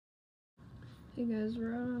Hey guys,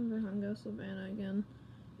 we're out on Verhunga, Savannah again,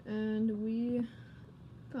 and we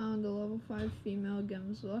found a level 5 female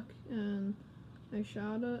gemsbok, and I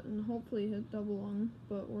shot it and hopefully hit double lung,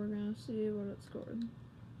 but we're gonna see what it scored.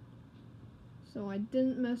 So I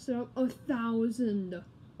didn't mess it up. 1,000!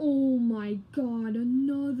 Oh my god,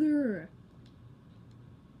 another!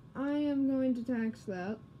 I am going to tax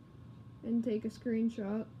that and take a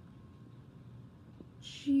screenshot.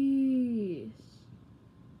 Jeez.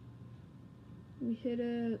 We hit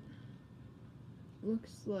it,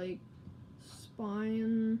 looks like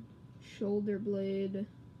spine, shoulder blade,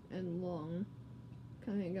 and lung.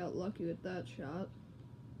 Kinda got lucky with that shot.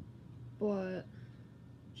 But,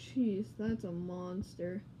 jeez, that's a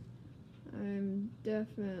monster. I'm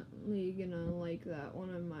definitely gonna like that one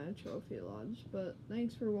in my trophy lodge. But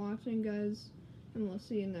thanks for watching, guys, and we'll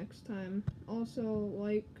see you next time. Also,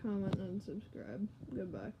 like, comment, and subscribe.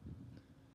 Goodbye.